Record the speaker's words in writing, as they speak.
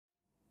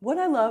what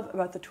I love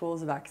about the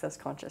tools of Access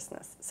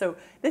Consciousness. So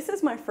this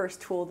is my first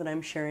tool that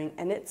I'm sharing,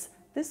 and it's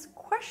this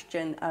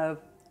question of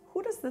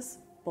who does this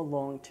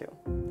belong to?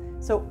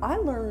 So I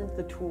learned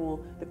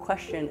the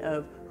question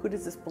of who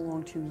does this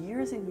belong to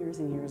years and years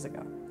and years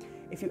ago.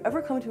 If you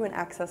ever come to an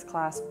Access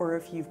class, or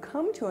if you've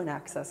come to an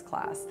Access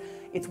class,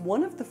 it's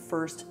one of the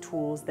first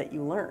tools that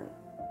you learn.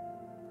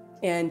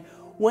 And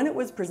when it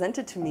was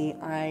presented to me,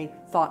 I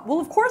thought, well,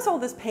 of course all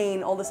this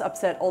pain, all this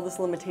upset, all this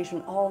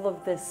limitation, all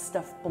of this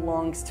stuff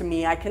belongs to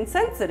me. I can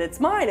sense it, it's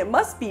mine, it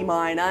must be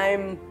mine,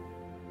 I'm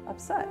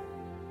upset.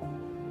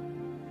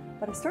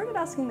 But I started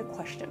asking the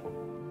question,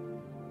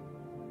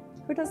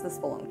 who does this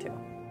belong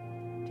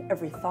to? To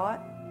every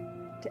thought,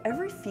 to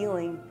every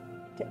feeling,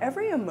 to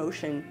every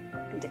emotion,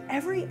 and to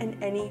every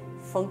and any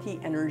funky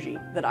energy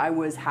that I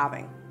was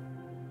having.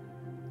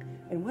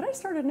 And what I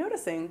started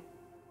noticing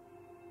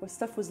was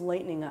stuff was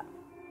lightening up.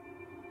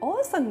 All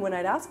of a sudden, when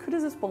I'd ask, who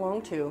does this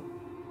belong to?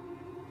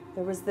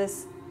 There was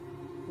this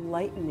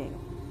lightening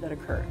that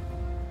occurred.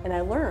 And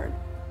I learned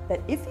that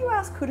if you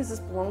ask, who does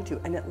this belong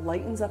to, and it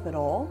lightens up at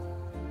all,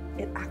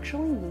 it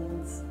actually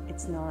means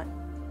it's not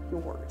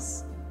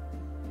yours.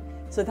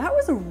 So that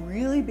was a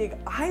really big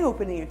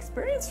eye-opening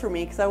experience for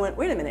me, because I went,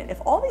 wait a minute,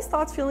 if all these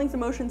thoughts, feelings,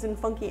 emotions, and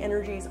funky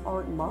energies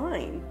aren't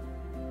mine,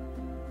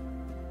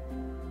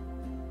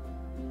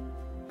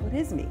 what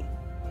is me?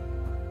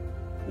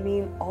 You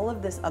mean all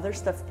of this other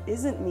stuff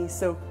isn't me,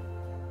 so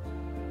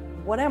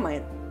what am I?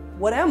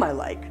 What am I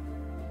like?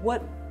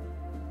 What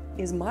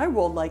is my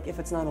world like if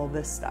it's not all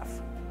this stuff?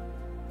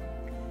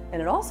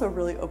 And it also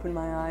really opened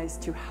my eyes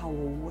to how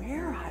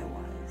aware I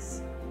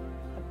was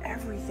of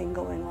everything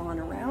going on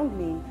around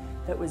me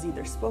that was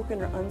either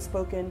spoken or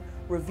unspoken,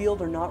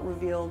 revealed or not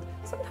revealed.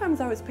 Sometimes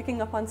I was picking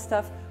up on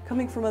stuff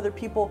coming from other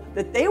people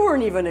that they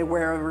weren't even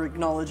aware of or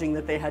acknowledging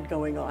that they had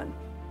going on.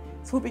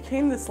 So it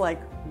became this like,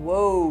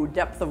 whoa,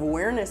 depth of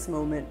awareness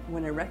moment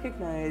when I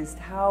recognized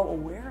how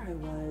aware I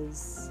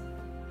was.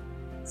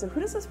 So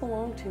who does this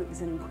belong to is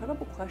an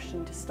incredible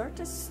question to start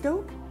to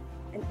stoke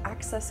and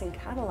access and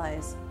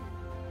catalyze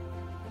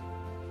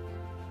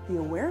the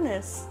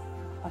awareness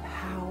of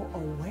how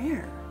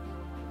aware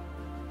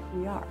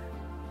we are.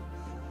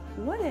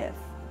 What if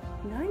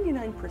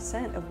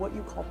 99% of what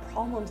you call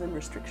problems and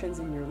restrictions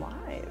in your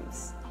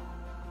lives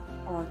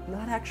are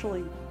not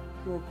actually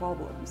your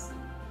problems?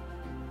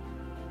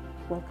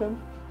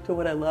 Welcome to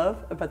what I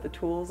love about the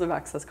tools of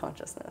Access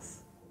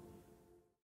Consciousness.